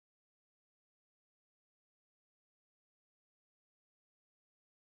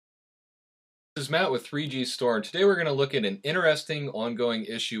This is Matt with 3G Store, and today we're going to look at an interesting ongoing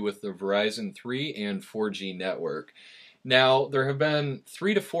issue with the Verizon 3 and 4G network. Now, there have been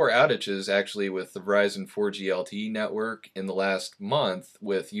 3 to 4 outages actually with the Verizon 4G LTE network in the last month,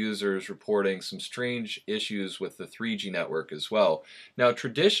 with users reporting some strange issues with the 3G network as well. Now,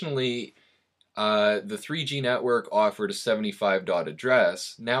 traditionally, the 3G network offered a 75 dot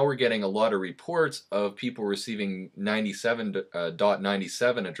address. Now we're getting a lot of reports of people receiving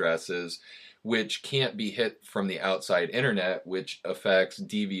 97.97 addresses, which can't be hit from the outside internet, which affects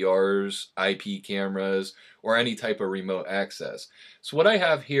DVRs, IP cameras, or any type of remote access. So what I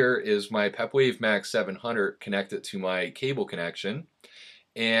have here is my PepWave Max 700 connected to my cable connection.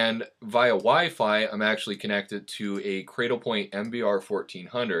 And via Wi-Fi, I'm actually connected to a Cradlepoint MBR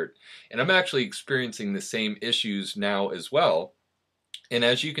 1400, and I'm actually experiencing the same issues now as well. And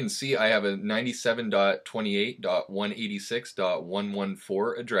as you can see, I have a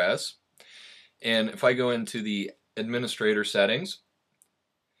 97.28.186.114 address. And if I go into the administrator settings,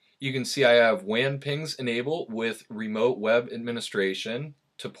 you can see I have WAN pings enabled with remote web administration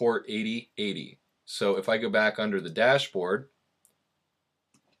to port 8080. So if I go back under the dashboard,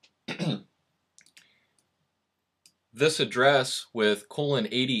 this address with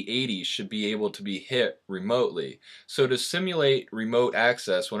 :8080 should be able to be hit remotely. So to simulate remote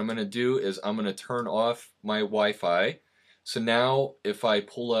access, what I'm going to do is I'm going to turn off my Wi-Fi. So now if I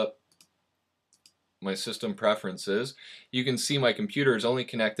pull up my system preferences, you can see my computer is only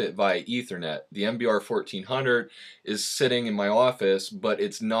connected via Ethernet. The MBR 1400 is sitting in my office, but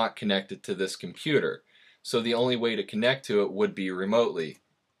it's not connected to this computer. So the only way to connect to it would be remotely.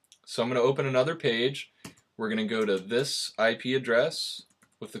 So I'm going to open another page. We're going to go to this IP address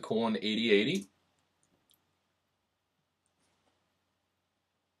with the :8080.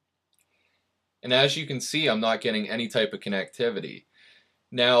 And as you can see, I'm not getting any type of connectivity.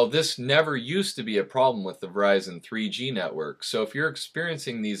 Now, this never used to be a problem with the Verizon 3G network. So if you're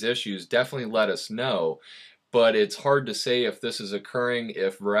experiencing these issues, definitely let us know. But it's hard to say if this is occurring,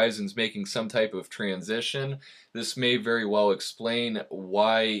 if Verizon's making some type of transition. This may very well explain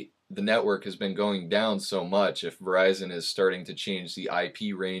why the network has been going down so much, if Verizon is starting to change the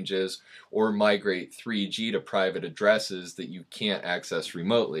IP ranges or migrate 3G to private addresses that you can't access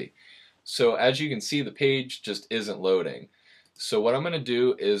remotely. So as you can see, the page just isn't loading. So what I'm going to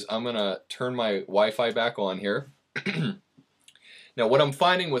do is I'm going to turn my Wi-Fi back on here. Now what I'm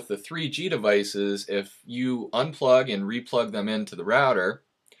finding with the 3G devices, if you unplug and replug them into the router,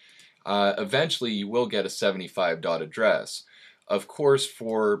 eventually you will get a 75 dot address. Of course,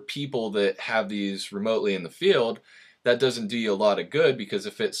 for people that have these remotely in the field, that doesn't do you a lot of good, because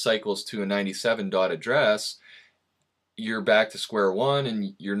if it cycles to a 97 dot address, you're back to square one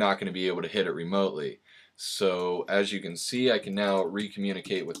and you're not going to be able to hit it remotely. So as you can see, I can now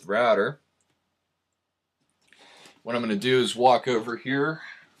recommunicate with the router. What I'm going to do is walk over here.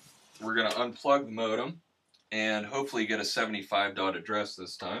 We're going to unplug the modem and hopefully get a 75 dot address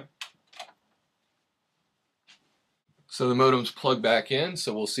this time. So the modem's plugged back in,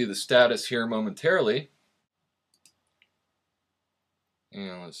 so we'll see the status here momentarily.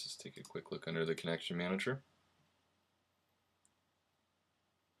 And let's just take a quick look under the connection manager.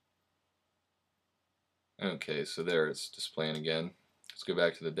 Okay, so there it's displaying again. Let's go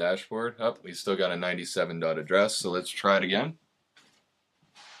back to the dashboard. Oh, we still got a 97 dot address, so let's try it again.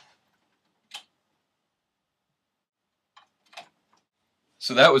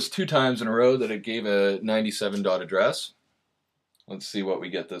 So that was 2 times in a row that it gave a 97 dot address. Let's see what we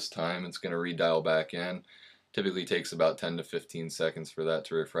get this time. It's going to redial back in. Typically takes about 10 to 15 seconds for that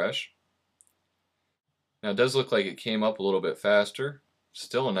to refresh. Now it does look like it came up a little bit faster.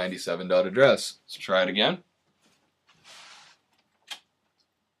 Still a 97 dot address. Let's try it again.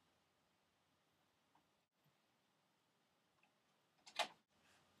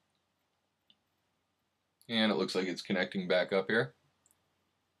 And it looks like it's connecting back up here.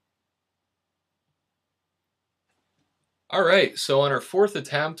 Alright, so on our 4th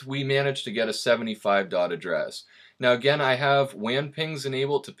attempt, we managed to get a 75 dot address. Now again, I have WAN pings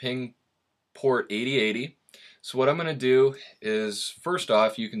enabled to ping port 8080. So what I'm going to do is, first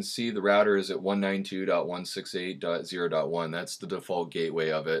off, you can see the router is at 192.168.0.1. That's the default gateway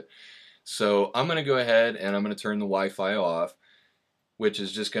of it. So I'm going to go ahead and I'm going to turn the Wi-Fi off, which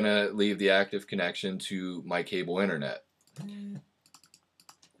is just going to leave the active connection to my cable internet.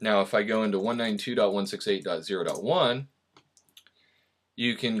 Now if I go into 192.168.0.1,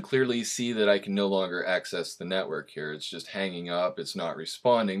 you can clearly see that I can no longer access the network here. It's just hanging up. It's not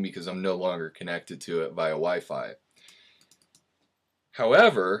responding because I'm no longer connected to it via Wi-Fi.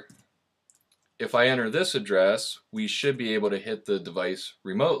 However, if I enter this address, we should be able to hit the device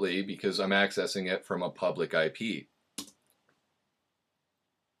remotely because I'm accessing it from a public IP.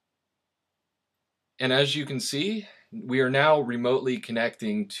 And as you can see, we are now remotely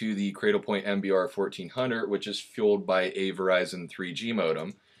connecting to the Cradlepoint MBR 1400, which is fueled by a Verizon 3G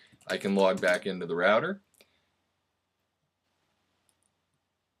modem. I can log back into the router.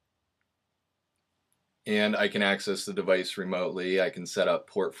 And I can access the device remotely. I can set up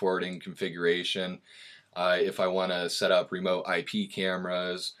port forwarding configuration if I want to set up remote IP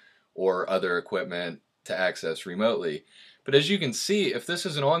cameras or other equipment to access remotely. But as you can see, if this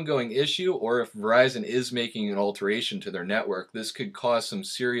is an ongoing issue or if Verizon is making an alteration to their network, this could cause some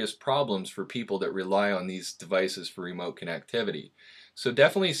serious problems for people that rely on these devices for remote connectivity. So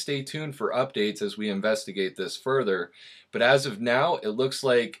definitely stay tuned for updates as we investigate this further. But as of now, it looks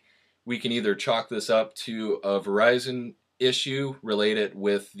like we can either chalk this up to a Verizon issue related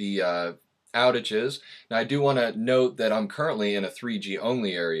with the outages. Now I do want to note that I'm currently in a 3G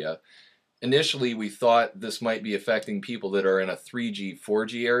only area. Initially we thought this might be affecting people that are in a 3G,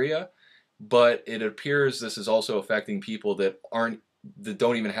 4G area, but it appears this is also affecting people that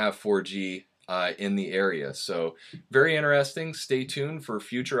don't even have 4G in the area. So very interesting. Stay tuned for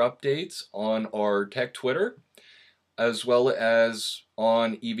future updates on our tech Twitter, as well as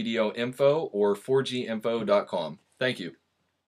on eVideo Info or 4Ginfo.com. Thank you.